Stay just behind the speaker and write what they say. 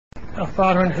Our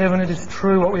Father in heaven, it is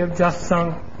true what we have just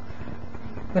sung.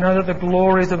 We know that the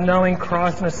glories of knowing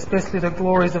Christ, and especially the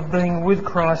glories of being with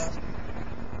Christ,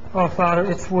 oh Father,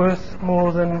 it's worth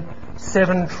more than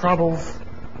 7 troubles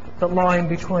that lie in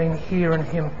between here and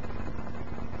Him.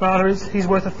 Father, He's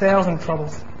worth 1,000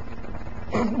 troubles.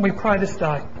 We pray this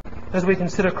day, as we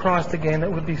consider Christ again,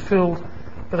 that would be filled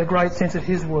with a great sense of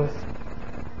His worth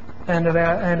and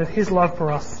of His love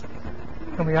for us.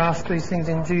 And we ask these things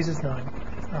in Jesus' name.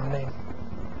 Amen.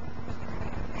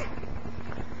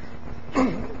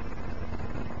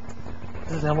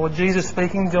 This is our Lord Jesus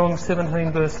speaking, John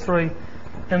 17 verse 3.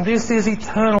 And this is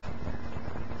eternal,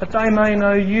 that they may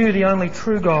know you, the only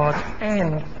true God,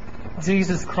 and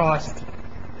Jesus Christ,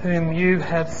 whom you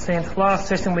have sent. Last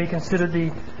session we considered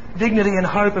the dignity and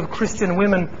hope of Christian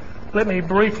women. Let me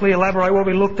briefly elaborate what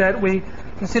we looked at. We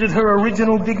considered her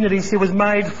original dignity. She was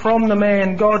made from the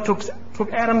man. God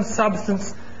took Adam's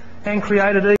substance and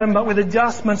created Eve, but with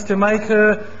adjustments to make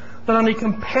her not only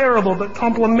comparable but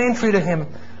complementary to him.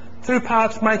 2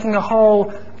 parts making a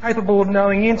whole, capable of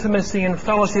knowing intimacy and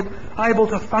fellowship, able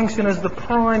to function as the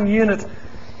prime unit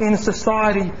in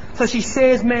society. So she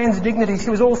shares man's dignity.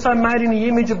 She was also made in the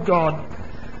image of God.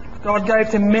 God gave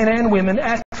to men and women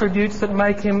attributes that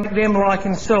make them like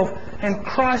Himself. And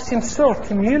Christ Himself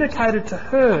communicated to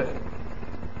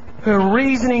her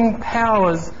reasoning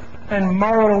powers and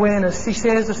moral awareness. She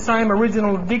shares the same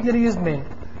original dignity as men.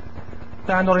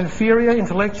 They are not inferior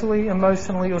intellectually,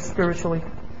 emotionally or spiritually.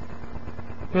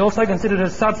 We also considered her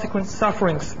subsequent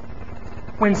sufferings.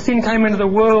 When sin came into the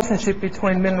world, the relationship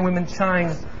between men and women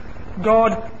changed.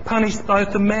 God punished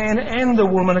both the man and the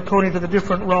woman according to the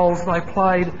different roles they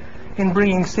played in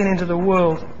bringing sin into the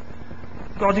world.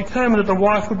 God determined that the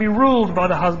wife would be ruled by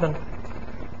the husband.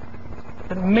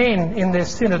 But men in their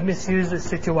sin have misused this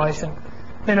situation.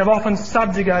 Men have often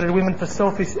subjugated women for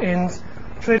selfish ends,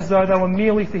 treated as though they were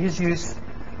merely for his use.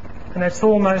 And that's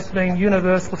almost been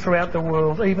universal throughout the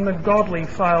world. Even the godly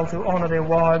fail to honour their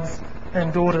wives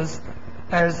and daughters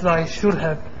as they should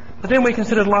have. But then we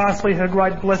considered lastly her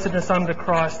great blessedness under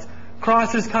Christ.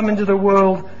 Christ has come into the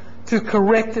world to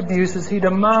correct abuses. He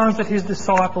demands that his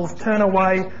disciples turn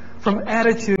away from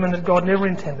attitude that God never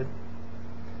intended.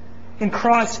 In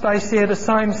Christ they share the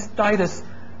same status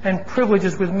and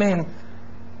privileges with men.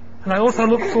 And they also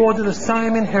look forward to the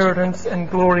same inheritance and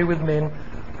glory with men.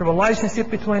 The relationship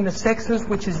between the sexes,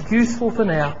 which is useful for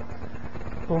now,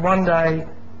 will one day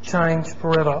change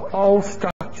forever. Old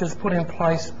structures put in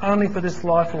place only for this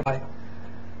life away.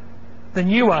 The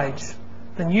new age,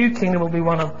 the new kingdom will be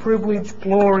one of privilege,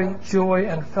 glory, joy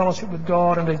and fellowship with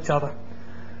God and each other.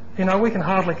 You know, we can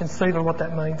hardly conceive of what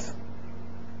that means.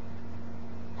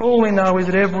 All we know is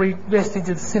that every vestige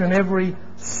of sin and every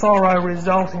sorrow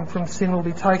resulting from sin will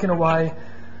be taken away,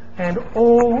 and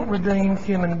all redeemed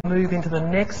humans move into the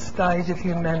next stage of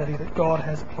humanity that God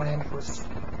has planned for us.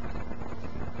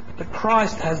 That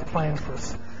Christ has planned for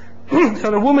us. So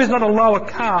the woman is not a lower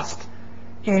caste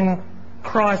in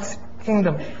Christ's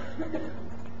kingdom.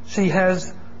 She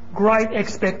has great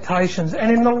expectations,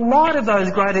 and in the light of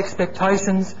those great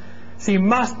expectations, she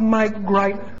must make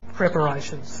great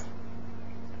preparations.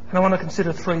 And I want to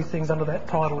consider 3 things under that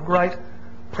title, great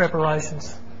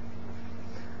preparations.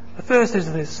 The first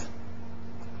is this: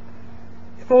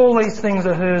 if all these things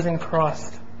are hers in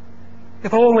Christ,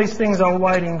 if all these things are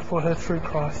waiting for her through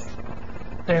Christ,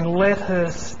 then let her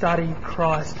study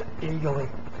Christ eagerly.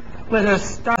 Let her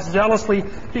study zealously,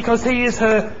 because He is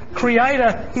her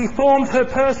creator. He formed her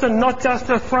person, not just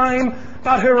her frame,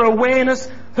 but her awareness,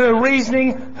 her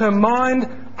reasoning, her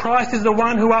mind. Christ is the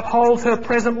one who upholds her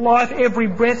present life. Every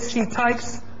breath she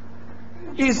takes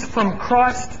is from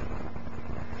Christ.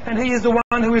 And He is the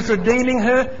one who is redeeming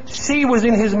her. She was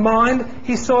in His mind.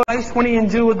 He saw it when He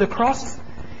endured the cross.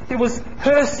 It was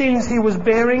her sins He was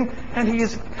bearing, and He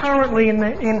is currently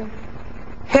in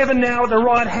heaven now at the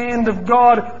right hand of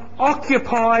God,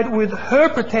 occupied with her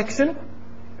protection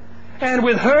and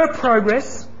with her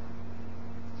progress.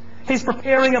 He's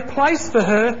preparing a place for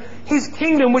her. His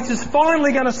kingdom, which is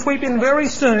finally going to sweep in very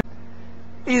soon,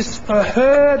 is for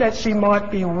her that she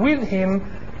might be with Him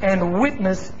and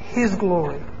witness His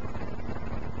glory.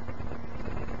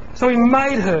 So He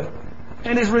made her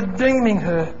and is redeeming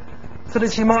her so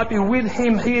that she might be with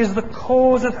Him. He is the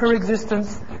cause of her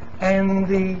existence and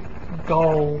the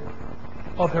goal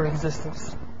of her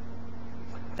existence.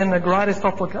 And the greatest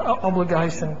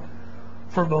obligation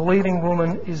for a believing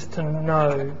woman is to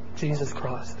know Jesus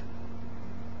Christ.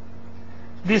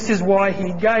 This is why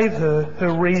He gave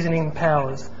her reasoning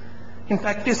powers. In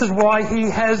fact, this is why He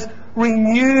has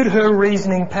renewed her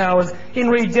reasoning powers. In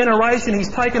regeneration,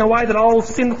 He's taken away that old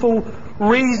sinful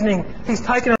reasoning. He's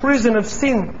taken a prison of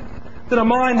sin that a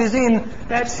mind is in,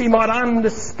 that she might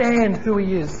understand who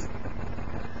He is.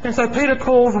 And so Peter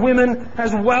calls women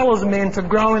as well as men to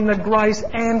grow in the grace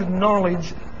and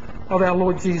knowledge of our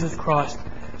Lord Jesus Christ.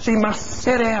 She must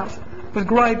set out with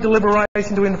great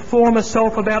deliberation to inform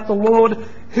herself about the Lord,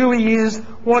 who He is,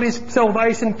 what His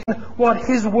salvation is, what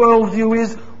His worldview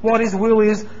is, what His will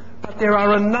is. But there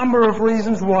are a number of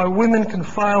reasons why women can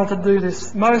fail to do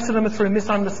this. Most of them are through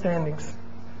misunderstandings.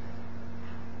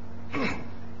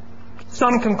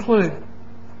 Some conclude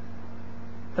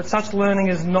that such learning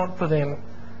is not for them.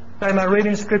 They may read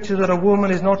in Scripture that a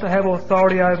woman is not to have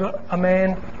authority over a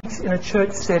man in a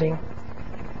church setting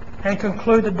and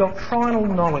conclude that doctrinal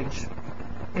knowledge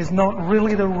is not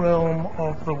really the realm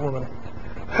of the woman.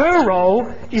 Her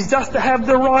role is just to have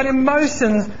the right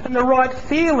emotions and the right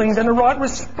feelings and the right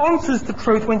responses to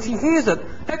truth when she hears it.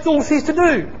 That's all she's to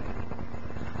do.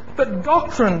 But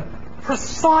doctrine,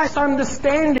 precise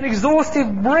understanding,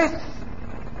 exhaustive breadth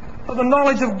of the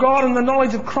knowledge of God and the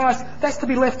knowledge of Christ, that's to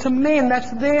be left to men.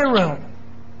 That's their realm.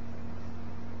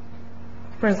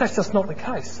 Friends, that's just not the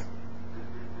case.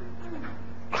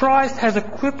 Christ has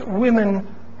equipped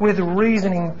women with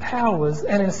reasoning powers,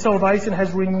 and in salvation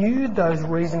has renewed those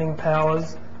reasoning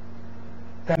powers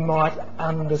that might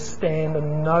understand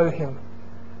and know Him.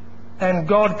 And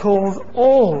God calls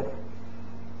all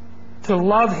to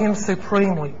love Him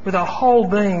supremely with our whole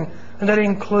being, and that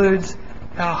includes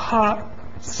our heart,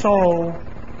 soul,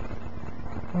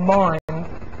 mind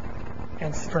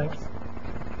and strength.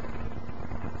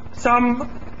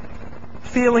 Some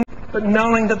feeling but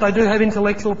knowing that they do have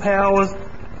intellectual powers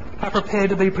are prepared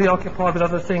to be preoccupied with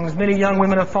other things. Many young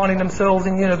women are finding themselves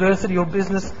in university or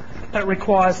business that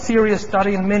requires serious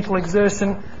study and mental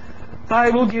exertion. They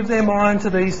will give their mind to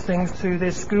these things, to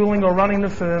their schooling or running the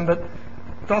firm, but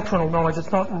doctrinal knowledge,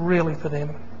 it's not really for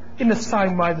them in the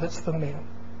same way that it's for men.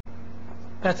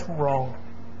 That's wrong.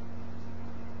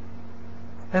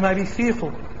 They may be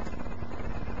fearful.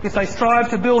 If they strive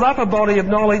to build up a body of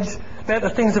knowledge about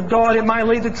the things of God, it may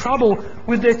lead to trouble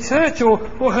with their church, or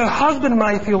her husband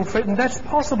may feel threatened. That's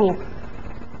possible.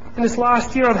 In this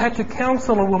last year, I've had to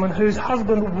counsel a woman whose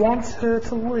husband wants her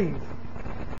to leave.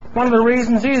 One of the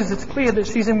reasons is it's clear that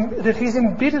he's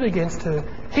embittered against her.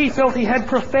 He felt he had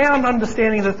profound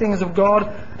understanding of the things of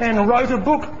God and wrote a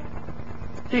book.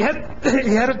 He had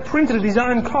it printed at his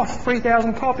own cost,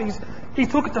 3,000 copies. He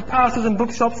took it to pastors and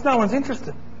bookshops. No one's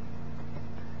interested.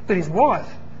 But his wife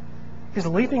is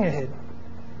leaping ahead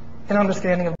in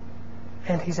understanding of,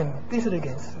 and he's embittered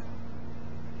against her.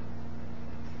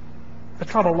 The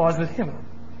trouble lies with him,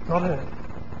 not her.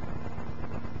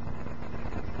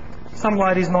 Some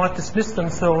ladies might dismiss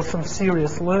themselves from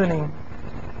serious learning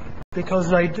because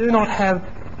they do not have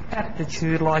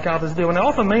aptitude like others do. And I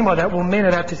often mean by that, well, men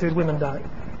have aptitude, women don't.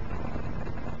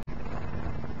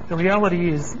 The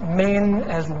reality is, men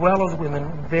as well as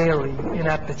women vary in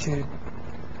aptitude.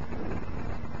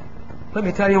 Let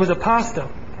me tell you, as a pastor,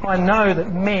 I know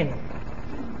that men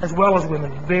as well as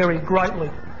women vary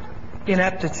greatly in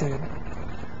aptitude.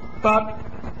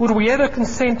 But would we ever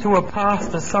consent to a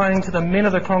pastor saying to the men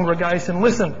of the congregation,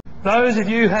 listen, those of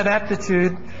you who have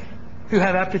aptitude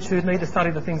need to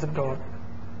study the things of God?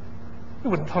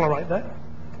 We wouldn't tolerate that.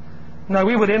 No,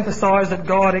 we would emphasise that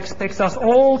God expects us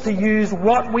all to use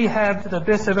what we have to the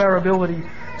best of our ability.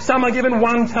 Some are given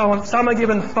 1 talent, some are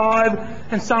given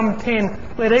 5, and some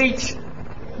 10. Let each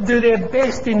do their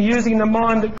best in using the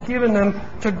mind that's given them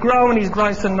to grow in His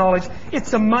grace and knowledge.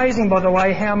 It's amazing, by the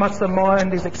way, how much the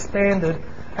mind is expanded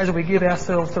as we give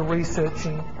ourselves to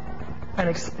researching and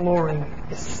exploring,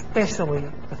 especially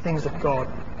the things of God.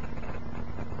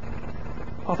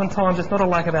 Oftentimes it's not a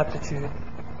lack of aptitude,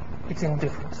 it's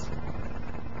indifference.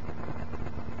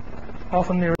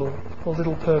 Often there is for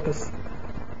little purpose.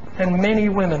 And many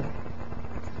women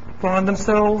find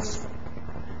themselves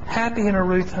happy in a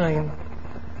routine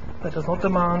that does not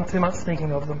demand too much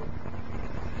thinking of them.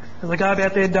 As they go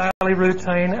about their daily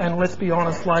routine, and let's be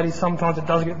honest, ladies, sometimes it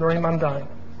does get very mundane.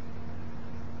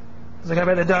 As they go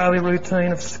about their daily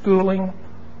routine of schooling,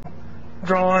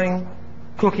 drying,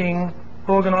 cooking,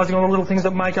 organising all the little things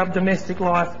that make up domestic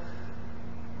life,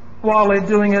 while they're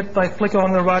doing it, they flick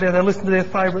on the radio, they listen to their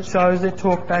favourite shows, their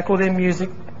talk back, or their music.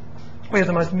 We have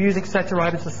the most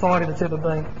music-saturated society that's ever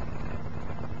been.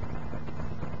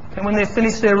 And when they've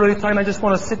finished their routine, they just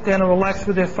want to sit down and relax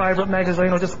with their favourite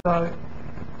magazine or just go.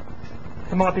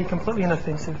 It might be completely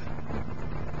inoffensive.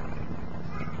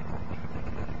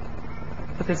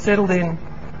 But they've settled in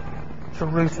to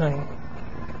routine.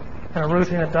 and a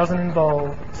routine that doesn't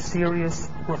involve serious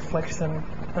reflection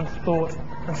and thought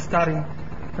and study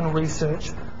and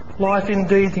research. Life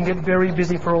indeed can get very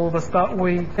busy for all of us, but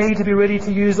we need to be ready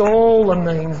to use all the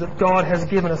means that God has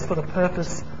given us for the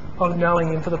purpose of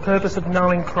knowing Him, for the purpose of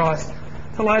knowing Christ.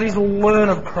 So ladies, learn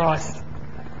of Christ.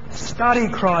 Study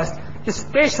Christ.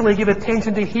 Especially give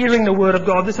attention to hearing the Word of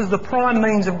God. This is the prime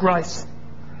means of grace.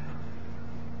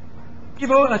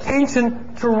 Give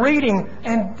attention to reading,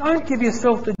 and don't give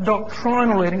yourself to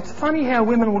doctrinal reading. It's funny how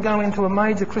women will go into a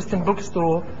major Christian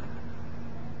bookstore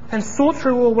and sort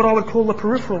through all what I would call the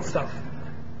peripheral stuff.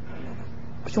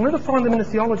 But you'll never find them in the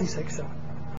theology section.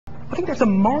 I think that's a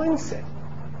mindset.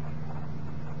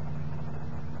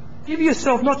 Give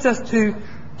yourself not just to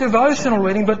devotional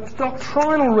reading, but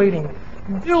doctrinal reading.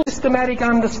 Build systematic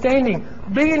understanding.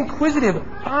 Be inquisitive.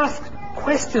 Ask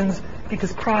questions,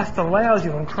 because Christ allows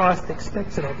you and Christ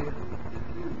expects it of you.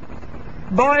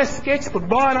 Buy a sketchbook.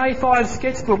 Buy an A5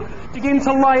 sketchbook. Begin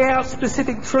to lay out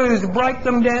specific truths. Break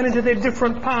them down into their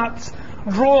different parts.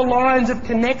 Draw lines of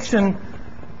connection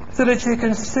so that you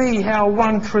can see how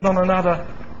one truth on another,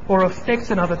 or affects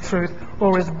another truth,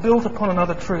 or is built upon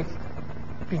another truth.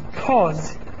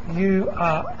 Because you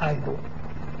are able.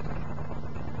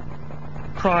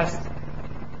 Christ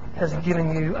has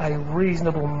given you a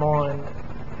reasonable mind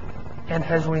and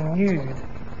has renewed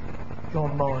your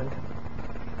mind.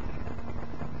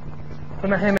 I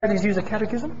don't know how many use a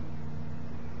catechism,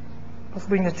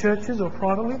 possibly in the churches or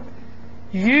privately.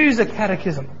 Use a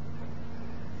catechism.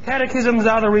 Catechisms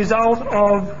are the result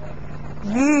of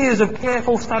years of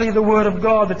careful study of the Word of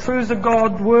God. The truths of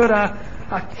God's Word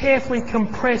are carefully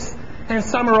compressed and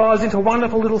summarised into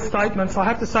wonderful little statements. I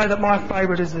have to say that my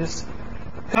favourite is this: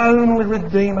 the only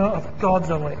Redeemer of God's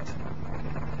elect.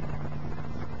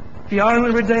 The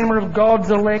only Redeemer of God's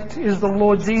elect is the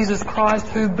Lord Jesus Christ,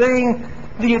 who, being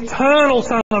the eternal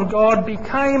Son of God,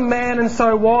 became man and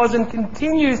so was and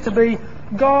continues to be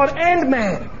God and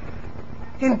man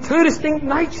in two distinct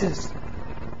natures,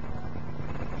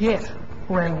 yet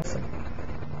ransom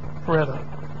forever.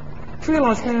 Do you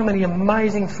realise how many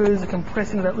amazing truths are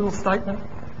compressed into that little statement?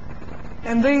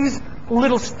 And these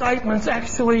little statements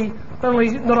actually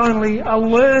not only are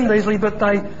learned easily, but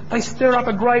they stir up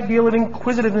a great deal of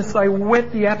inquisitiveness. They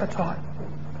whet the appetite.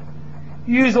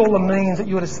 Use all the means at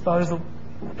your disposal,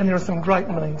 and there are some great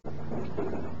means.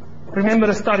 Remember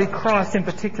to study Christ in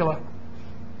particular.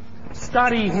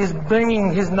 Study His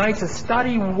being, His nature.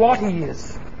 Study what He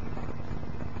is.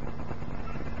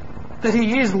 That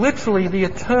He is literally the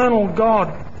eternal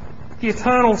God, the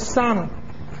eternal Son,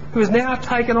 who has now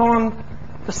taken on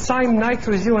the same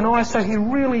nature as you and I, so He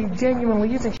really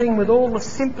genuinely is a being with all the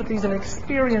sympathies and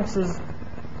experiences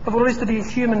of what it is to be a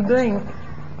human being.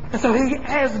 And so He,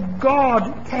 as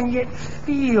God, can yet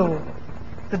feel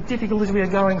the difficulties we are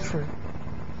going through.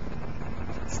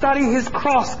 Study His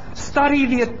cross. Study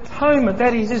the atonement,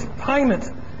 that is His payment,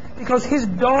 because His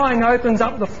dying opens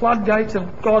up the floodgates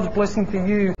of God's blessing for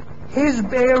you. His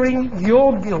bearing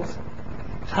your guilt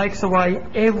takes away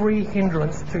every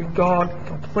hindrance to God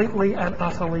completely and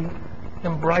utterly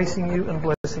embracing you and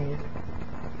blessing you.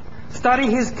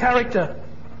 Study His character.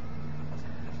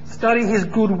 Study His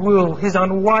goodwill, His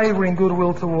unwavering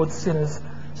goodwill towards sinners.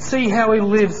 See how He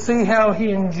lives. See how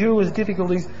He endures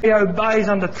difficulties. He obeys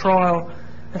under trial.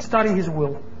 And study His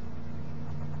will.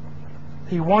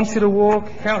 He wants you to walk,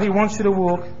 how He wants you to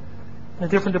walk in the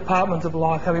different departments of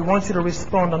life, how He wants you to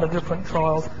respond under different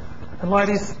trials. And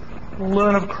ladies,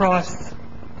 learn of Christ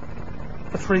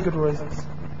for three good reasons.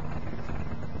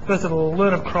 First of all,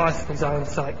 learn of Christ for His own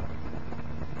sake.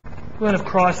 Learn of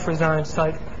Christ for His own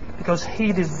sake, because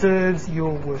He deserves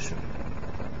your worship.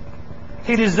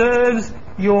 He deserves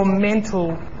your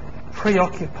mental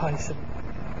preoccupation.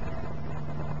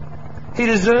 He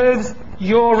deserves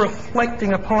your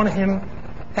reflecting upon Him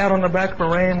out on the back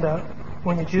veranda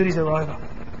when your duties are over.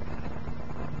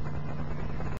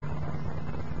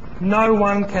 No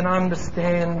one can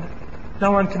understand,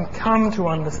 no one can come to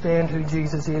understand who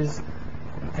Jesus is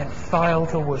and fail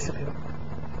to worship Him.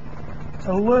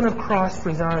 So learn of Christ for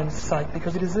His own sake,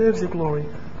 because He deserves your glory.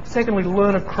 Secondly,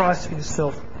 learn of Christ for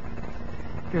yourself.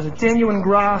 Because a genuine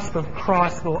grasp of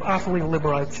Christ will utterly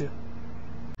liberate you.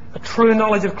 A true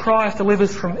knowledge of Christ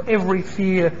delivers from every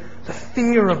fear, the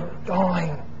fear of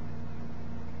dying.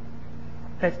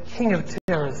 That King of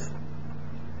terrors.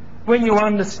 When you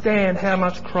understand how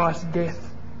much Christ's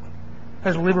death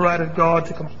has liberated God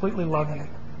to completely love you,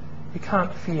 you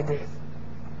can't fear death.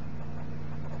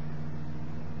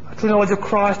 A true knowledge of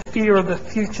Christ, fear of the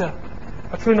future.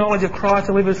 A true knowledge of Christ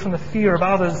delivers from the fear of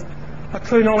others A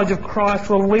true knowledge of Christ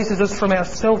releases us from our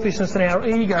selfishness and our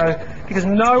ego, because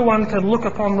no one can look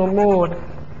upon the Lord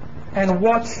and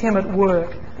watch Him at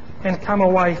work and come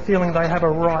away feeling they have a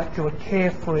right to a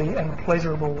carefree and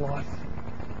pleasurable life.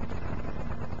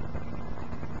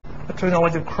 A true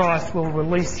knowledge of Christ will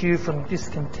release you from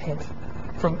discontent,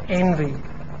 from envy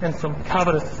and from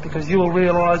covetousness, because you will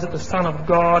realise that the Son of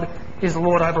God is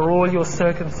Lord over all your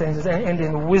circumstances and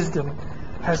in wisdom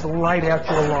has laid out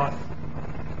your life.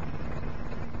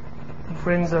 And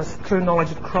friends, a true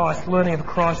knowledge of Christ, learning of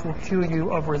Christ, will cure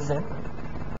you of resentment.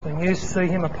 When you see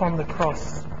Him upon the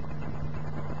cross,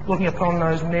 looking upon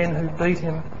those men who beat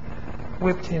Him,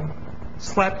 whipped Him,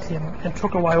 slapped Him and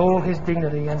took away all His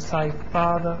dignity, and say,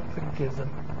 Father, forgive them,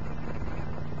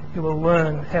 you will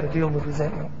learn how to deal with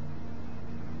resentment.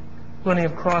 Learning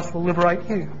of Christ will liberate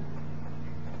you.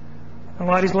 And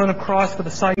ladies, learn of Christ for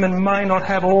the sake men may not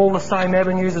have all the same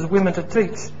avenues as women to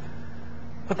teach,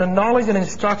 but the knowledge and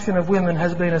instruction of women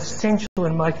has been essential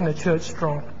in making the church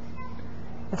strong.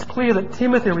 It's clear that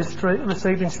Timothy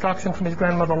received instruction from his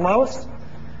grandmother Lois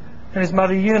and his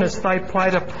mother Eunice. They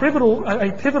played a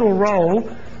pivotal role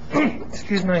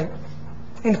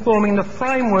in forming the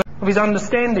framework of his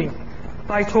understanding.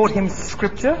 They taught him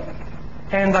Scripture,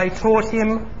 and they taught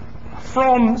him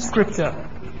from Scripture.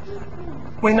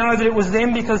 We know that it was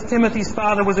them because Timothy's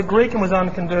father was a Greek and was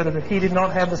unconverted, that he did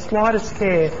not have the slightest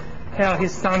care how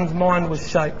his son's mind was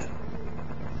shaped,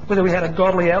 whether he had a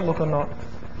godly outlook or not.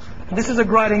 And this is a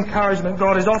great encouragement.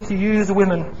 God is often to use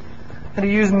women and to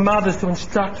use mothers to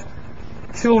instruct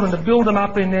children, to build them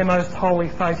up in their most holy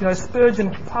faith. You know,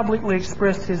 Spurgeon publicly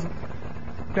expressed his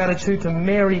gratitude to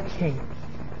Mary King.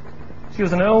 She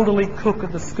was an elderly cook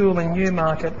at the school in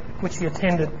Newmarket, which he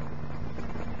attended.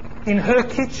 In her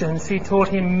kitchen, she taught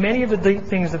him many of the deep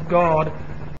things of God,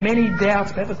 many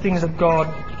doubts about the things of God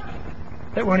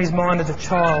that were in his mind as a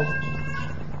child.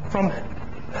 From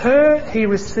her he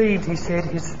received, he said,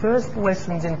 his first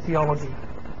lessons in theology.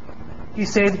 He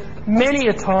said, many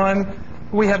a time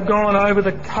we have gone over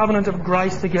the covenant of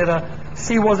grace together.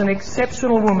 She was an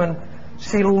exceptional woman.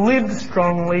 She lived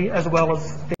strongly as well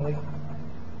as thinly.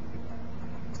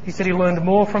 He said he learned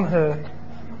more from her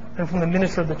than from the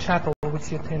minister of the chapel which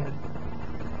he attended.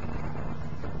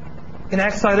 In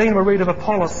Acts 18 we read of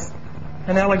Apollos,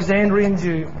 an Alexandrian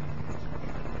Jew.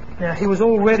 Now he was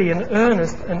already an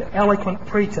earnest and eloquent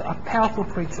preacher, a powerful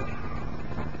preacher.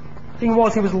 The thing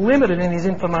was, he was limited in his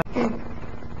information.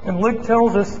 And Luke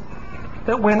tells us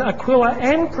that when Aquila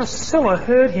and Priscilla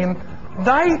heard him,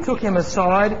 they took him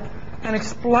aside and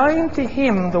explained to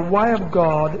him the way of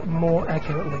God more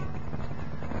accurately.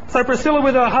 So Priscilla,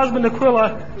 with her husband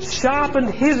Aquila, sharpened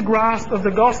his grasp of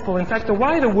the gospel. In fact, the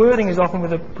way the wording is often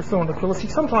with Priscilla and Aquila, she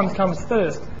sometimes comes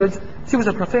first. She was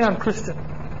a profound Christian.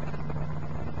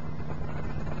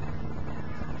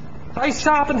 They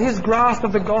sharpened his grasp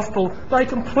of the gospel. They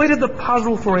completed the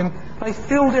puzzle for him. They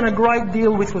filled in a great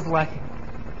deal which was lacking.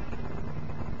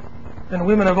 And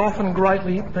women have often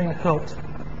greatly been helped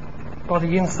by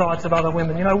the insights of other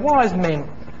women. You know, wise men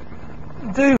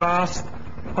do grasp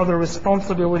of the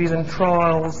responsibilities and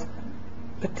trials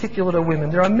particular to women.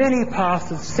 There are many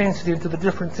pastors sensitive to the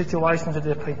different situations of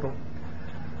their people.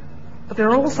 But there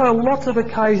are also lots of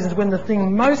occasions when the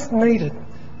thing most needed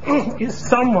is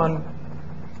someone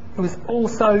who is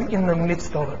also in the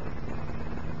midst of it.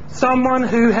 Someone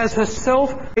who has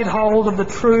herself laid hold of the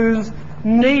truths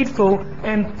needful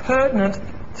and pertinent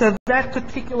to that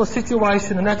particular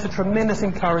situation, and that's a tremendous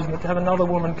encouragement to have another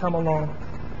woman come along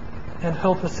and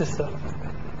help her sister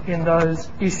in those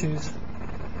issues.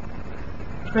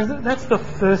 And that's the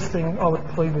first thing I would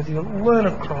plead with you. Learn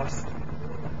of Christ.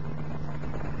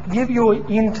 Give your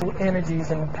intellectual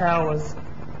energies and powers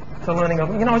to learning of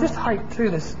Him. You know, I just hate too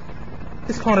this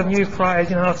kind of new phrase,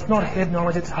 you know, it's not head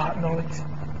knowledge, it's heart knowledge.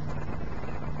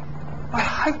 I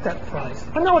hate that phrase.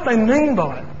 I know what they mean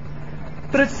by it.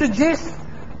 But it suggests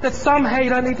that somehow you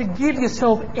don't need to give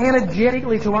yourself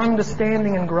energetically to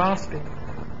understanding and grasping.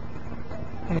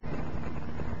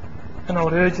 And I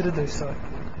would urge you to do so.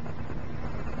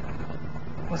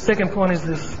 My second point is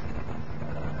this.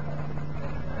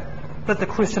 Let the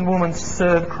Christian woman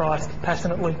serve Christ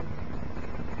passionately.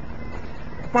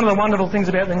 One of the wonderful things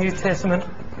about the New Testament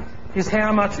is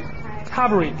how much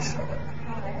coverage,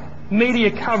 media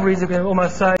coverage, you can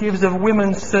almost say, gives of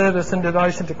women's service and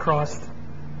devotion to Christ.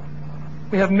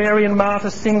 We have Mary and Martha,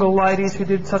 single ladies who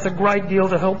did such a great deal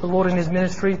to help the Lord in His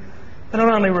ministry, and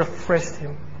not only refreshed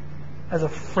Him as a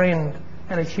friend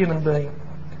and a human being,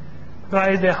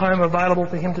 made their home available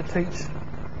for Him to teach.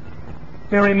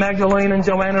 Mary Magdalene and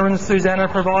Joanna and Susanna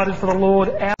provided for the Lord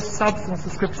our substance, the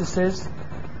Scripture says,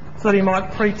 so that He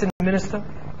might preach and minister.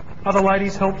 Other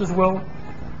ladies helped as well.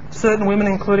 Certain women,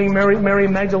 including Mary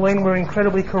Magdalene, were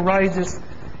incredibly courageous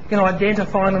in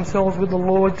identifying themselves with the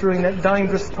Lord during that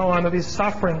dangerous time of his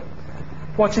suffering,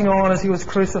 watching on as he was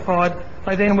crucified.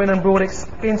 They then went and brought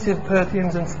expensive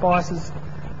perfumes and spices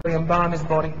to embalm his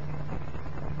body.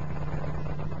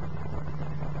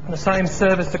 And the same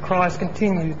service to Christ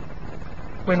continued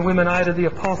when women aided the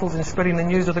apostles in spreading the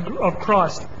news of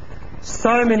Christ.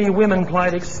 So many women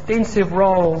played extensive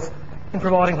roles in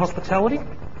providing hospitality,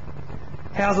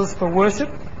 houses for worship.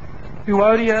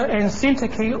 Euodia and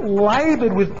Syntyche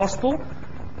laboured with the gospel,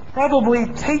 probably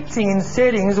teaching in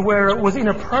settings where it was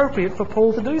inappropriate for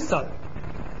Paul to do so.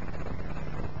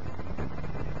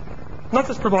 Not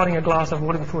just providing a glass of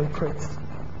water before he preached.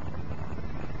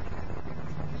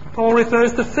 Paul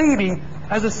refers to Phoebe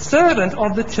as a servant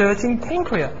of the church in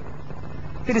Cenchrea.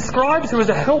 He describes her as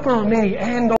a helper of many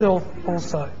and of himself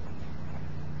also.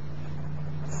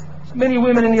 Many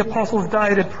women in the apostles'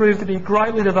 day had proved to be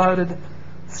greatly devoted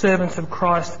servants of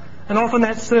Christ, and often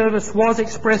that service was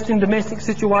expressed in domestic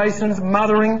situations,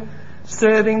 mothering,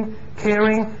 serving,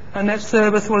 caring, and that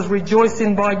service was rejoiced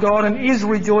in by God and is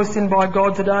rejoiced in by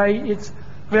God today. It's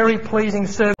very pleasing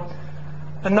service.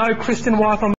 And no Christian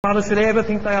wife or mother should ever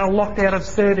think they are locked out of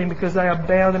serving because they are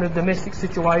bound in a domestic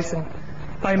situation.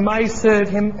 They may serve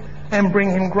him and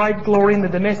bring him great glory in the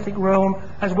domestic realm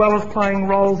as well as playing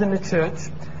roles in the church.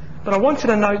 But I want you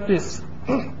to note this.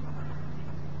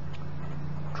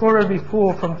 Quoted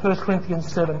before from 1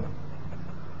 Corinthians 7.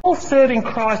 All serving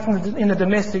Christ in the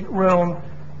domestic realm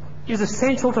is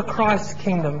essential to Christ's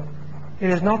kingdom. It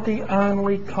is not the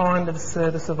only kind of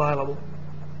service available.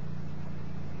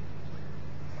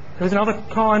 There is another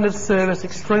kind of service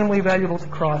extremely valuable to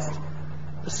Christ.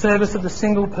 The service of the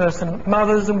single person.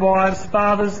 Mothers and wives,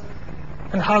 fathers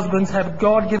and husbands have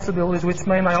God-given abilities which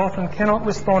mean they often cannot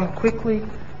respond quickly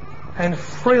and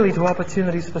freely to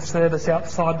opportunities for service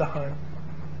outside the home.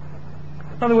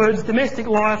 In other words, domestic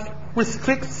life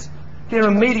restricts their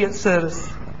immediate service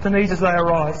to needs as they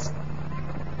arise.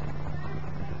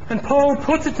 And Paul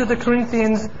puts it to the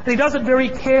Corinthians, and he does it very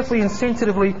carefully and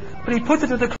sensitively, but he puts it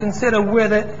to the Corinthians to consider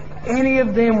whether any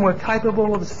of them were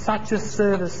capable of such a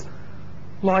service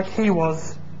like he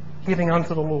was giving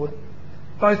unto the Lord.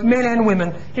 Both men and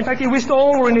women. In fact, he wished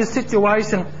all were in his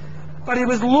situation, but he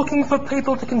was looking for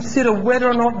people to consider whether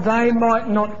or not they might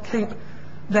not keep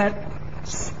that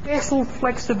special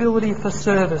flexibility for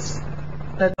service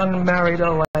that unmarried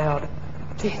are allowed.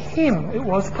 To him, it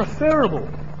was preferable.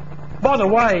 By the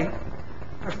way,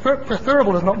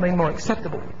 preferable does not mean more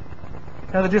acceptable.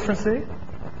 Know the difference there?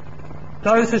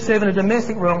 Those who serve in a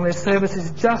domestic realm, their service is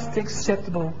just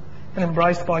acceptable and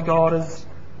embraced by God as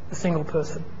a single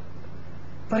person.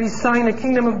 But he's saying the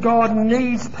kingdom of God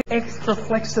needs extra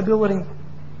flexibility.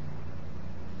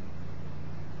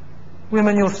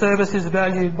 Women, your service is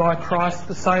valued by Christ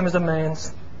the same as a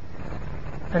man's.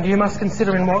 And you must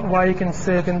consider in what way you can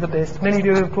serve him the best. Many of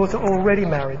you, of course, are already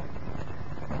married.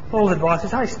 Paul's advice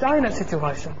is, hey, stay in that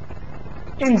situation.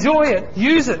 Enjoy it.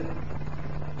 Use it.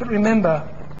 But remember,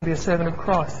 be a servant of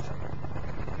Christ.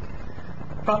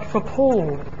 But for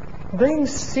Paul, being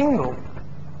single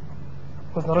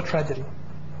was not a tragedy.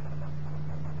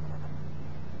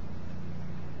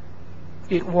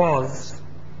 It was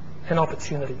an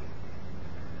opportunity.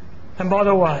 And by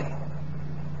the way,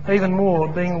 even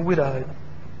more, being widowed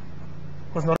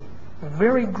was not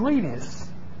very grievous,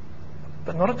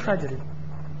 but not a tragedy.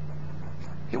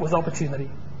 It was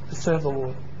opportunity to serve the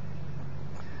Lord.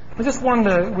 I just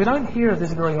wonder, we don't hear of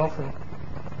this very often.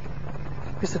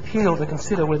 This appeal to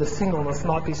consider whether singleness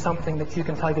might be something that you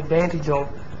can take advantage of,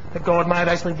 that God may have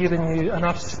actually given you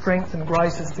enough strength and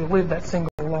graces to live that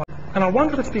single life. And I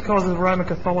wonder if it's because of Roman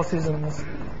Catholicism's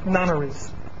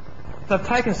nunneries. They've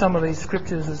taken some of these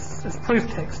scriptures as proof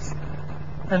texts,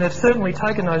 and they've certainly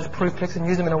taken those proof texts and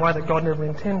used them in a way that God never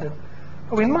intended.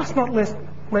 But we must not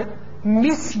let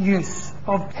misuse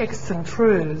of texts and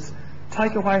truths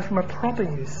take away from a proper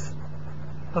use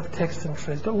of texts and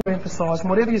truths. But we'll emphasise, in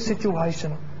whatever your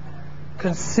situation,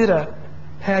 consider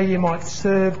how you might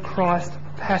serve Christ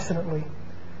passionately,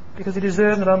 because he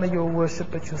deserves not only your worship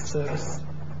but your service.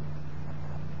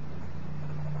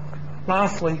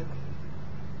 Lastly,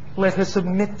 let her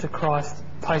submit to Christ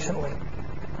patiently.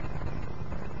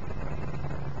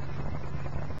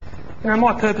 You know,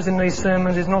 my purpose in these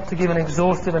sermons is not to give an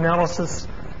exhaustive analysis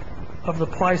of the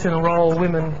place and role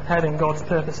women have in God's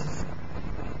purposes.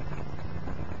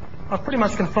 I've pretty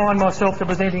much confined myself to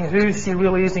presenting who she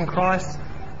really is in Christ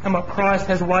and what Christ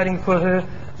has waiting for her.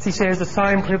 She shares the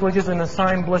same privileges and the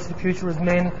same blessed future as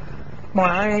men.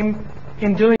 My aim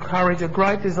in doing encourage a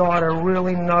great desire to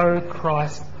really know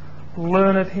Christ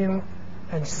learn of him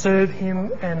and serve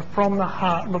him, and from the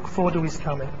heart look forward to his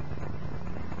coming.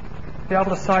 Be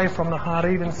able to say from the heart,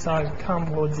 even so,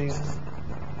 come Lord Jesus.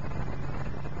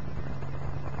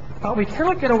 But we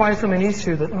cannot get away from an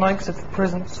issue that makes its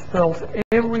presence felt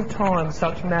every time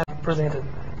such matter is presented.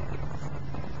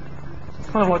 It's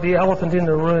kind of like the elephant in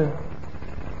the room.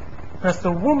 That's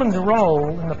the woman's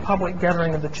role in the public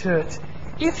gathering of the church.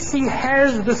 If she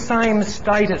has the same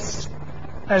status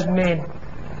as men,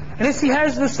 and if she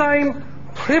has the same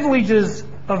privileges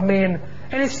of men,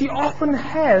 and if she often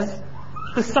has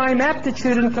the same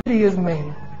aptitude and capacity as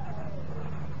men,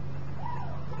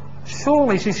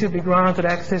 surely she should be granted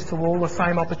access to all the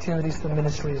same opportunities for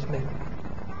ministry as men.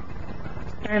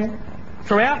 And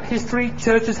throughout history,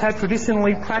 churches have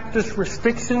traditionally practiced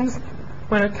restrictions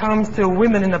when it comes to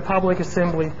women in the public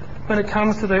assembly, when it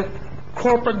comes to the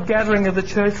corporate gathering of the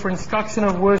church for instruction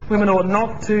of worship. Women ought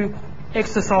not to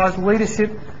exercise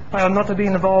leadership. They are not to be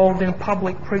involved in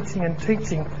public preaching and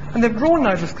teaching. And they've drawn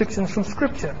those restrictions from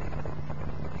Scripture.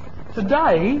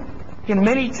 Today, in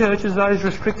many churches, those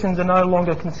restrictions are no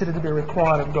longer considered to be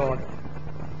required of God.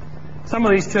 Some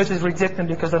of these churches reject them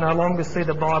because they no longer see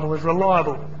the Bible as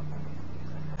reliable.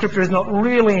 Scripture is not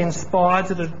really inspired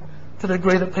to the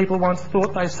degree that people once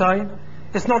thought, they say.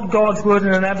 It's not God's word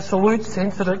in an absolute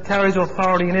sense that it carries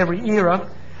authority in every era.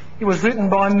 It was written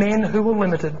by men who were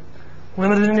limited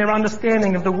in their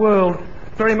understanding of the world,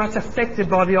 very much affected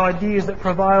by the ideas that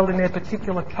prevailed in their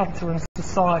particular culture and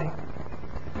society.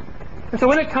 And so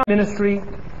when it comes to ministry,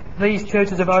 these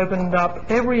churches have opened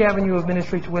up every avenue of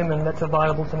ministry to women that's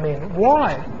available to men.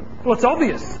 Why? Well, it's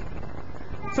obvious.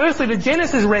 Firstly, the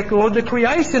Genesis record, the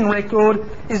creation record,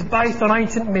 is based on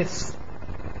ancient myths.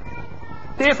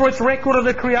 Therefore, its record of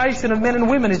the creation of men and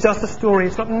women is just a story.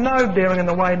 It's got no bearing on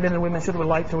the way men and women should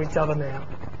relate to each other now.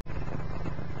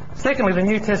 Secondly, the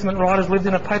New Testament writers lived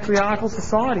in a patriarchal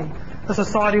society, a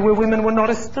society where women were not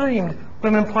esteemed.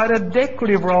 Women played a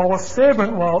decorative role, a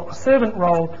servant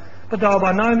role, but they were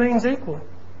by no means equal.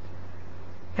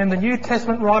 And the New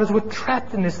Testament writers were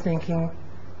trapped in this thinking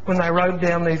when they wrote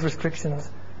down these restrictions.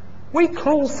 We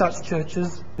call such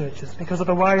churches because of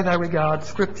the way they regard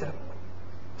Scripture.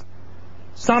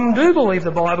 Some do believe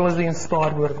the Bible is the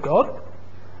inspired Word of God,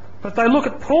 but they look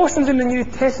at portions in the New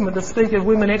Testament that speak of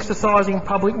women exercising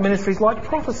public ministries like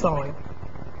prophesying.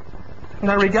 And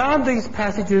they regard these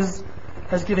passages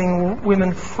as giving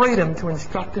women freedom to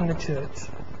instruct in the church.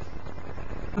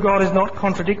 God is not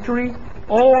contradictory.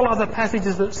 All other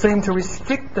passages that seem to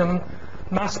restrict them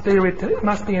must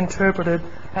be interpreted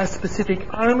as specific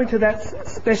only to that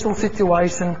special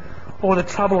situation or the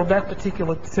trouble of that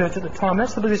particular church at the time.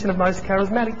 That's the position of most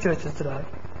charismatic churches today.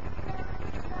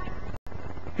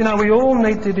 You know, we all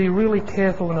need to be really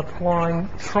careful in applying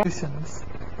solutions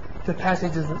to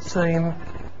passages that seem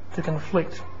to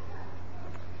conflict.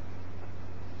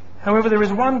 However, there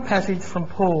is one passage from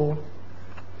Paul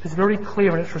that is very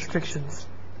clear in its restrictions,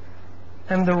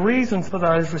 and the reasons for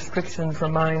those restrictions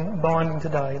remain binding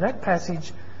today. That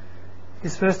passage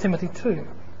is 1 Timothy 2,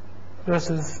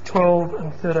 verses 12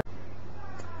 and 13.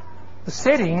 The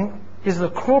setting is the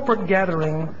corporate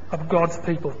gathering of God's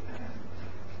people.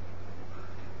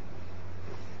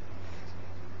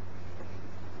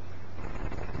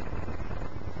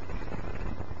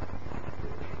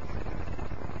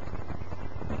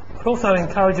 I'd also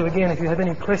encourage you again, if you have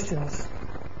any questions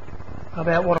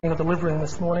about what I'm delivering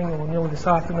this morning or nearly this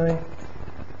afternoon,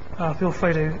 feel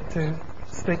free to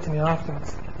speak to me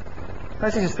afterwards.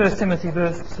 Basically, it's 1 Timothy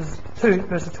 2,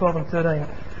 verses 12 and 13.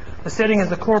 The setting is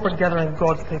the corporate gathering of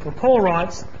God's people. Paul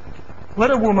writes,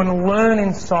 "Let a woman learn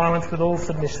in silence with all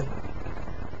submission.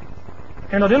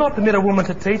 And I do not permit a woman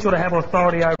to teach or to have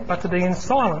authority over, but to be in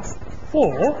silence.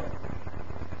 For,"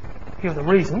 here are the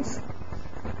reasons,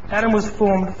 "Adam was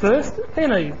formed first,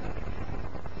 then Eve.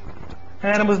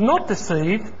 Adam was not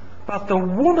deceived, but the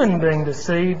woman being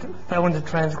deceived fell into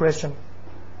transgression."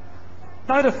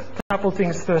 Note a couple of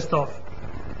things first off.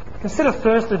 Consider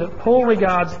firstly that Paul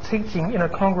regards teaching in a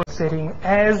congregation setting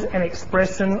as an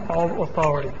expression of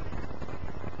authority.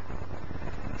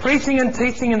 Preaching and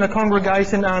teaching in the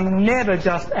congregation are never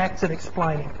just acts of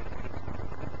explaining,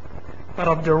 but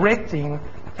of directing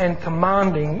and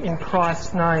commanding in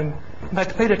Christ's name. In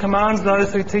fact, Peter commands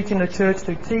those who teach in the church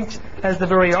to teach as the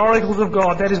very oracles of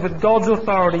God, that is, with God's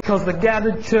authority, because the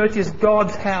gathered church is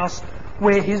God's house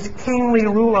where his kingly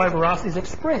rule over us is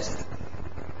expressed.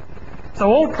 So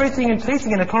all preaching and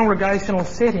teaching in a congregational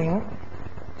setting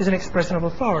is an expression of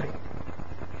authority.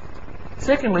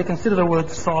 Secondly, consider the word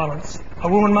silence. A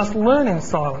woman must learn in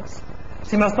silence.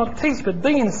 She must not teach but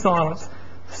be in silence.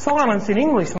 Silence in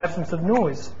English, absence of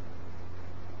noise.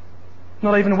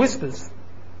 not even whispers.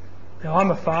 Now,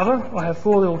 I'm a father. I have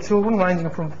 4 little children ranging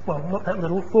from, well, not that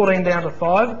little, 14 down to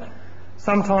 5.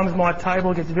 Sometimes my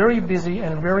table gets very busy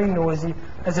and very noisy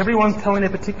as everyone's telling their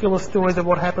particular stories of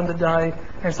what happened today,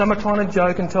 and some are trying to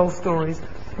joke and tell stories,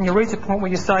 and you reach a point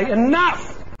where you say,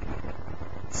 enough!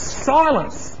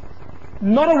 Silence!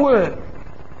 Not a word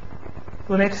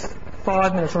for the next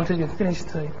 5 minutes or until you've finished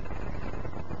tea.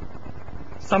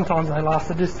 Sometimes they last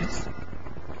a distance.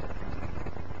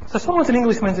 So silence in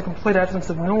English means a complete absence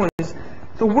of noise.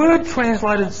 The word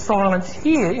translated silence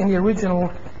here in the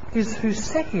original is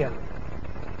husekia,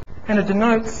 and it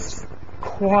denotes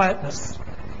quietness.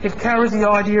 It carries the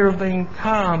idea of being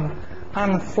calm,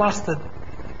 unflustered.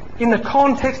 In the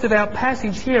context of our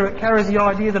passage here, it carries the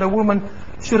idea that a woman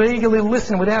should eagerly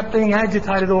listen without being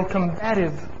agitated or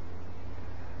combative.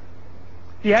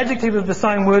 The adjective of the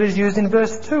same word is used in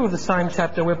verse 2 of the same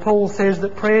chapter, where Paul says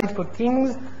that prayer is for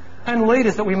kings and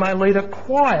leaders, that we may lead a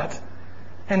quiet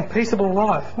and peaceable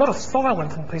life, not a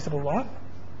silent and peaceable life.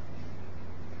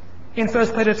 In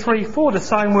 1 Peter 3:4, the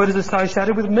same word is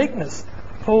associated with meekness.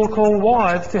 Paul called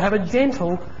wives to have a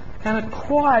gentle and a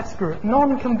quiet spirit,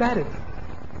 non-combative.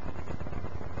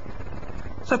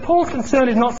 So Paul's concern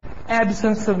is not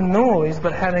absence of noise,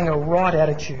 but having a right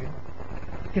attitude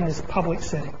in this public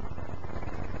setting.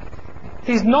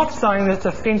 He's not saying that it's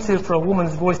offensive for a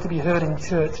woman's voice to be heard in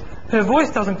church. Her voice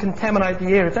doesn't contaminate the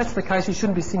air. If that's the case, she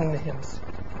shouldn't be singing the hymns.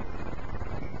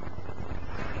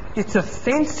 It's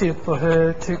offensive for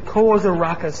her to cause a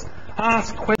ruckus,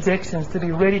 ask questions, to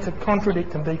be ready to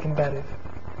contradict and be combative.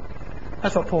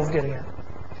 That's what Paul's getting at.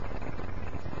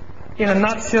 In a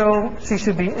nutshell, she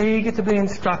should be eager to be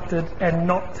instructed and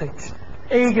not teach.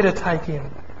 Eager to take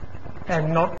in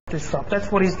and not disrupt.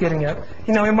 That's what he's getting at.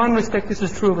 You know, in one respect, this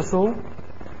is true of us all.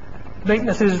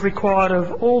 Meekness is required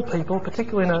of all people,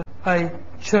 particularly in a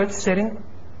church setting.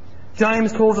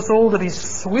 James calls us all to be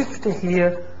swift to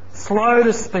hear, slow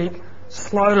to speak,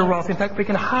 slow to wrath. In fact, we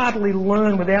can hardly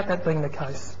learn without that being the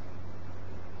case.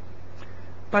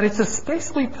 But it's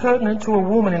especially pertinent to a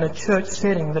woman in a church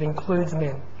setting that includes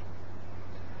men.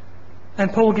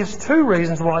 And Paul gives 2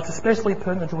 reasons why it's especially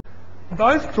pertinent to women,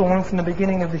 both drawn from the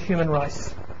beginning of the human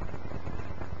race.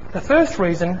 The first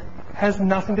reason has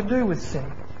nothing to do with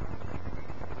sin.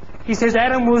 He says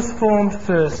Adam was formed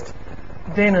first,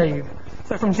 then Eve.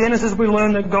 So from Genesis we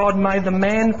learn that God made the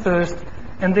man first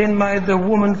and then made the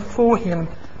woman for him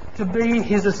to be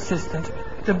his assistant,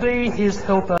 to be his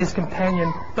helper, his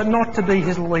companion, but not to be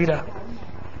his leader.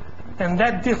 And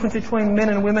that difference between men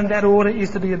and women, that order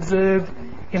is to be observed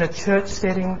in a church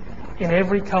setting, in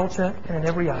every culture and in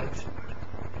every age.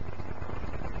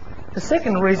 The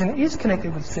second reason is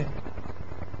connected with sin.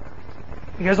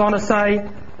 He goes on to say,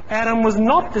 Adam was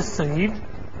not deceived,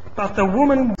 but the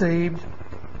woman deceived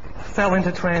fell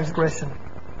into transgression.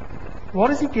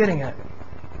 What is he getting at?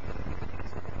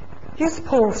 Is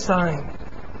Paul saying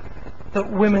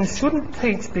that women shouldn't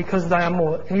teach because they are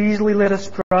more easily led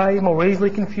astray, more easily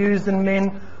confused than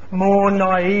men, more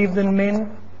naive than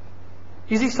men?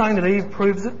 Is he saying that Eve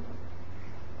proves it?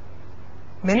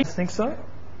 Many think so.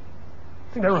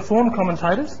 I think they're Reformed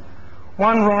commentators.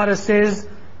 One writer says,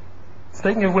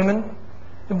 speaking of women,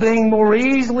 being more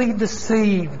easily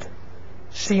deceived,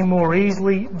 she more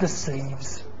easily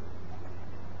deceives.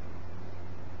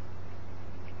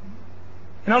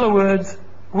 In other words,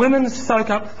 women soak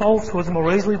up falsehoods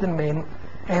more easily than men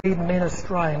and lead men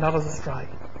astray and others astray.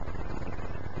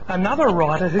 Another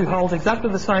writer who holds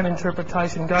exactly the same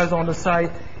interpretation goes on to say,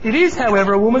 it is,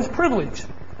 however, a woman's privilege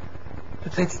to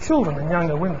teach children and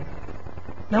younger women.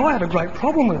 Now, I have a great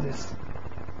problem with this.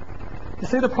 You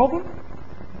see the problem?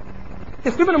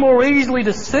 If women are more easily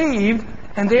deceived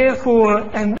and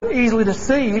easily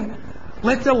deceived,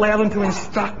 let's allow them to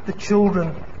instruct the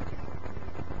children,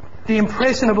 the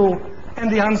impressionable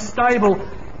and the unstable.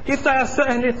 If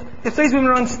these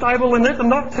women are unstable, then let them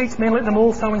not teach men, let them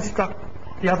also instruct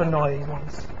the other naive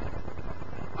ones.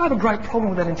 I have a great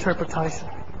problem with that interpretation.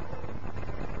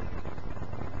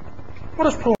 What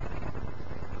does Paul mean?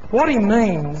 What he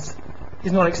means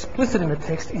is not explicit in the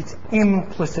text, it's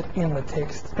implicit in the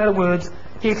text. In other words,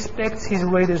 he expects his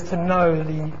readers to know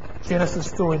the Genesis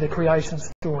story, the creation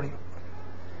story.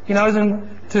 He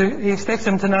expects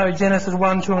them to know Genesis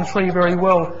 1, 2 and 3 very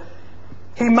well.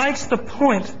 He makes the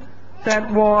point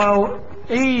that while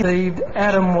Eve deceived,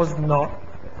 Adam was not.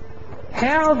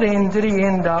 How then did he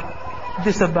end up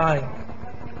disobeying?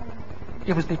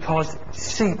 It was because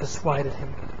she persuaded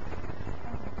him.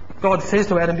 God says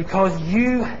to Adam, because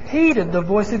you heeded the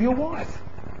voice of your wife.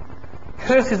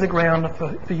 Curse is the ground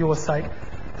for your sake.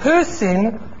 Her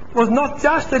sin was not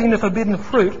just eating the forbidden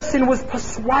fruit. Sin was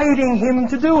persuading him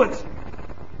to do it.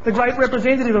 the great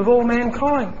representative of all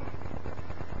mankind.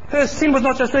 Her sin was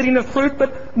not just eating the fruit,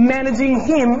 but managing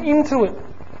him into it.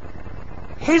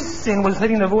 His sin was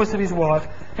heeding the voice of his wife,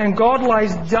 and God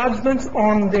lays judgment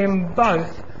on them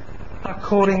both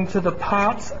according to the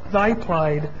parts they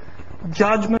played,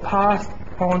 judgment passed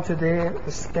on to their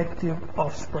respective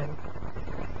offspring.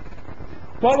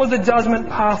 What was the judgment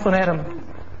passed on Adam?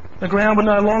 The ground would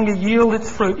no longer yield its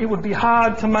fruit. It would be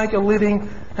hard to make a living,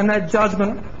 and that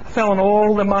judgment fell on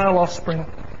all the male offspring.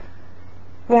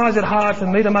 Why is it hard for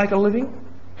me to make a living?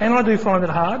 And I do find it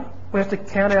hard. We have to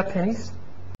count our pennies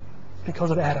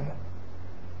because of Adam.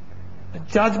 The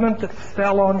judgment that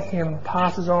fell on him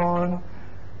passes on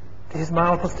to his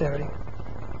male posterity.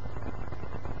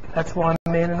 That's why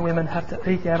men and women have to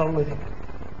eke out a living.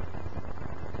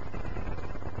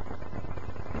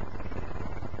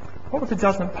 What was the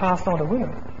judgment passed on to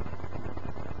women?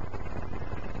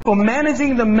 For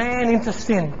managing the man into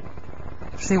sin,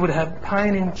 she would have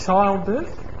pain in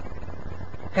childbirth,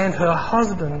 and her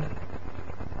husband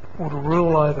would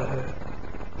rule over her.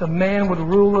 The man would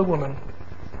rule the woman,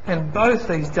 and both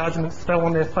these judgments fell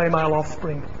on their female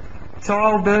offspring.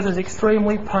 Childbirth is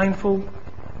extremely painful.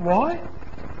 Why?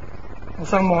 Well,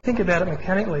 some might think about it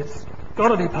mechanically. It's got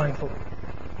to be painful.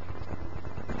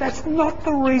 That's not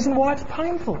the reason why it's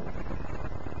painful.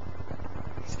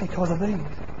 It's because of Eve.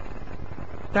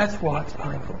 That's why it's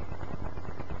painful.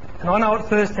 And I know it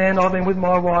firsthand. I've been with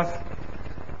my wife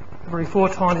every 4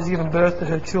 times she's given birth to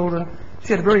her children.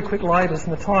 She had very quick labours,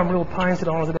 and the time real pains it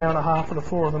on was an hour and a half for the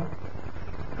 4 of them.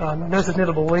 Nurses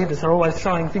never believed us. They're always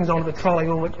throwing things onto the trolley,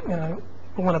 all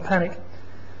in a panic.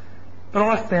 But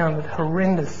I found it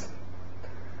horrendous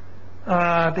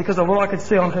because of what I could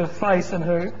see on her face and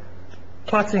her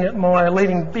clutching at my,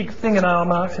 leaving big fingernail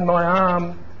marks in my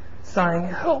arm, saying,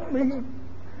 "Help me."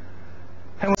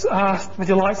 And was asked, "Would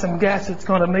you like some gas?" It's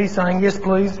kind of me saying, "Yes,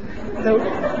 please."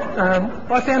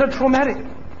 I found it traumatic.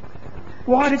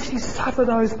 Why did she suffer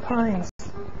those pains?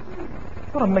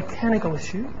 Not a mechanical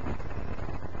issue.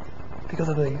 Because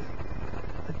of Eve.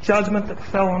 The judgment that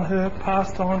fell on her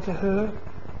passed on to her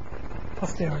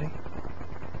posterity.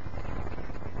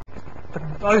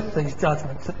 But both these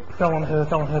judgments that fell on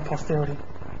her posterity.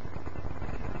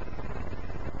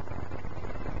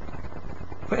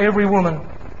 For every woman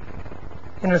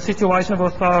in a situation of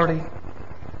authority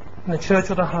in the church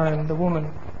or the home, the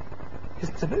woman is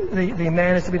the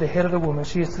man is to be the head of the woman.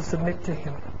 She is to submit to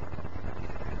him.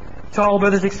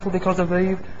 Childbirth is excluded because of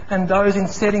Eve, and those in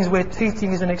settings where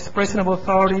teaching is an expression of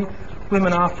authority,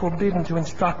 women are forbidden to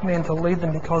instruct men to lead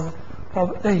them because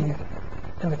of Eve.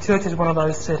 And the church is one of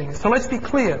those settings. So let's be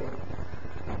clear.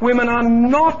 Women are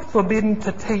not forbidden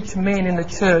to teach men in the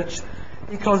church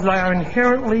because they are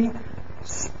inherently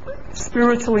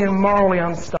spiritually and morally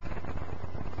unstable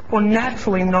or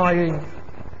naturally naive.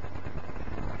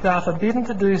 They are forbidden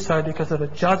to do so because of a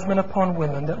judgment upon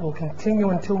women that will continue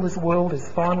until this world is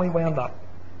finally wound up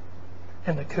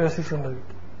and the curse is removed.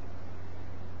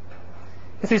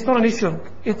 You see, it's not an issue of,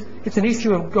 it's an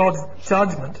issue of God's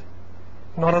judgment,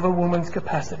 not of a woman's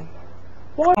capacity.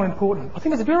 Why is it important? I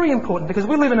think it's very important because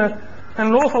we live in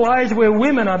an awful age where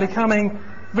women are becoming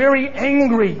very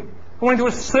angry, wanting to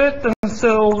assert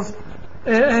themselves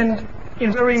and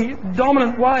in very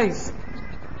dominant ways.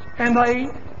 And they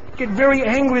get very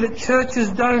angry that churches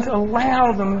don't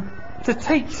allow them to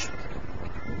teach.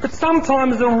 But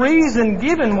sometimes the reason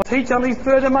given to teach only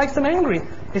further makes them angry.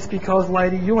 It's because,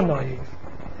 lady, you're naive.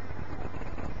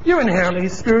 You're inherently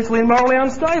spiritually and morally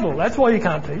unstable. That's why you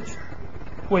can't teach.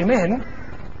 We men,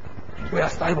 we are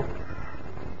stable.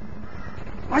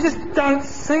 I just don't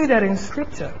see that in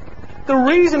Scripture. The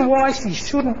reason why she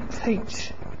shouldn't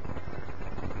teach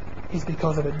is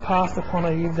because of it passed upon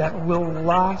Eve that will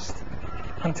last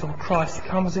until Christ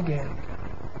comes again.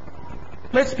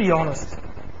 Let's be honest.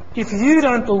 If you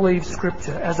don't believe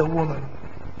Scripture as a woman,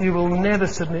 you will never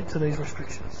submit to these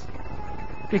restrictions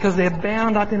because they're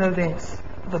bound up in events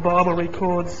the Bible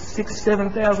records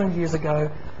 6,000-7,000 years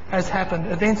ago has happened,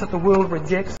 events that the world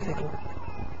rejects.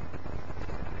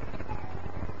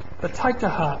 But take to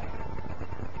heart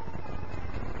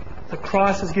that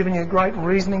Christ has given you great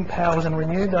reasoning powers and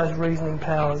renewed those reasoning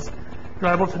powers.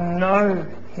 You're able to know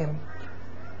Him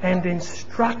and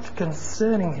instruct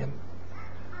concerning Him.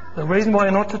 The reason why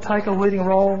you're not to take a leading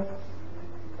role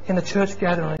in the church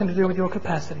gathering has to do with your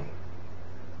capacity,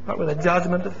 but with a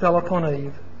judgment that fell upon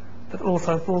Eve that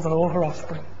also falls on all her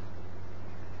offspring.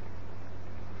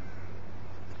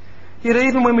 Yet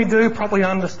even when we do properly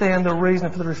understand the reason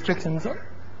for the restrictions,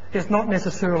 it's not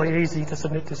necessarily easy to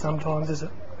submit to sometimes, is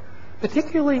it?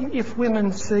 Particularly if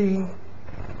women see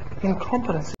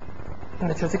incompetence in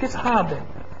the church. It gets hard then.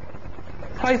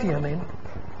 Pray for your men,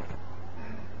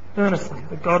 earnestly,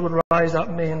 that God would raise up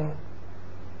men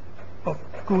of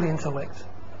good intellect,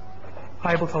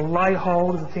 able to lay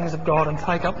hold of the things of God and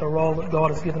take up the role that God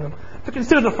has given them. But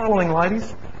consider the following,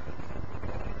 ladies.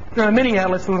 There are many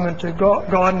outlets for women to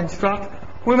guide and instruct.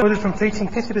 Women are from teaching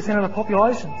 50% of the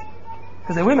population,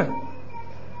 because they're women.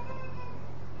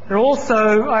 They're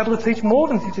also able to teach more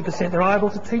than 50%. They're able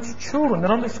to teach children.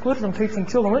 They're not excluded from teaching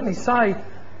children. Let me say,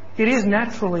 it is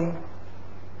naturally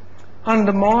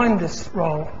undermined, this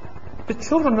role. But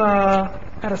children are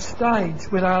at a stage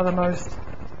where they are the most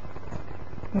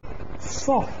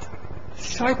soft,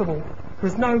 shapeable.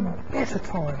 There's no better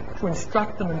time to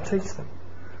instruct them and teach them,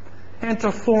 and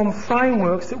to form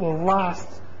frameworks that will last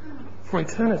for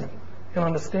eternity in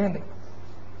understanding.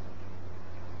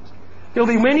 There'll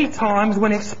be many times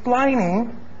when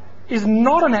explaining is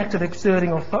not an act of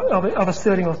asserting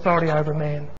authority over a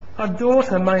man. A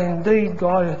daughter may indeed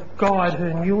guide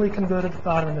her newly converted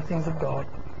father in the things of God.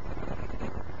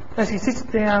 As she sits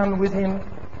down with him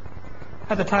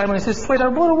at the table and he says,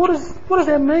 "Sweetheart, what does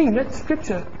that mean, that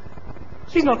scripture?"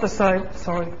 She's not to say,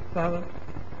 "Sorry, Father,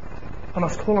 I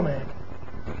must call a man."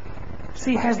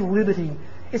 She has liberty.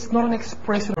 It's not an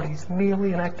expression, it's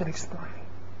merely an act of explaining.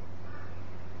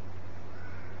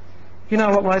 You know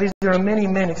what, ladies? There are many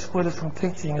men excluded from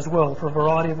teaching as well for a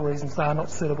variety of reasons. They are not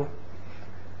suitable.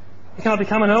 You cannot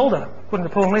become an elder, according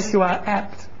to Paul, unless you are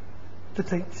apt to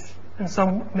teach, and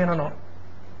some men are not.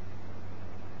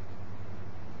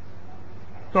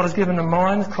 God has given them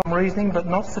minds, calm reasoning, but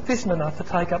not sufficient enough to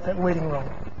take up that leading role.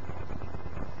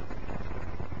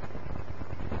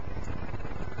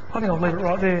 I think I'll leave it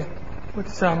right there.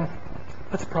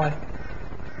 Let's pray.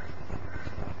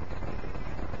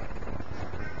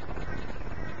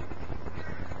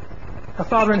 Our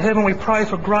Father in heaven, we pray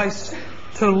for grace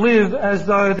to live as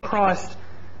though Christ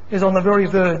is on the very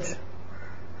verge.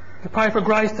 We pray for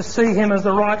grace to see him as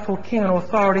the rightful King and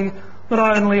authority,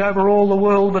 not only over all the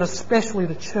world, but especially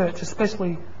the church,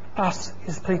 especially us,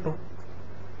 his people.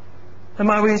 And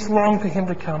may we just long for him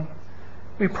to come.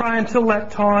 We pray until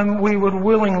that time we would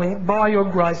willingly, by your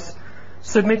grace,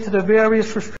 submit to the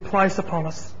various restrictions placed upon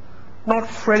us, not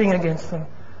fretting against them,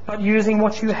 but using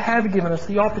what you have given us,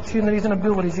 the opportunities and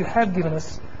abilities you have given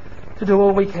us, to do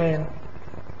all we can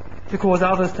to cause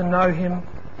others to know him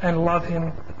and love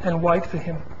him and wait for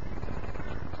him.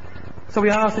 So we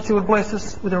ask that you would bless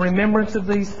us with a remembrance of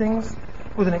these things,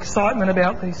 with an excitement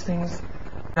about these things.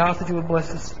 We ask that you would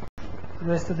bless us the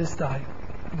rest of this day.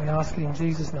 And we ask it in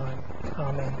Jesus' name.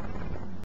 Amen.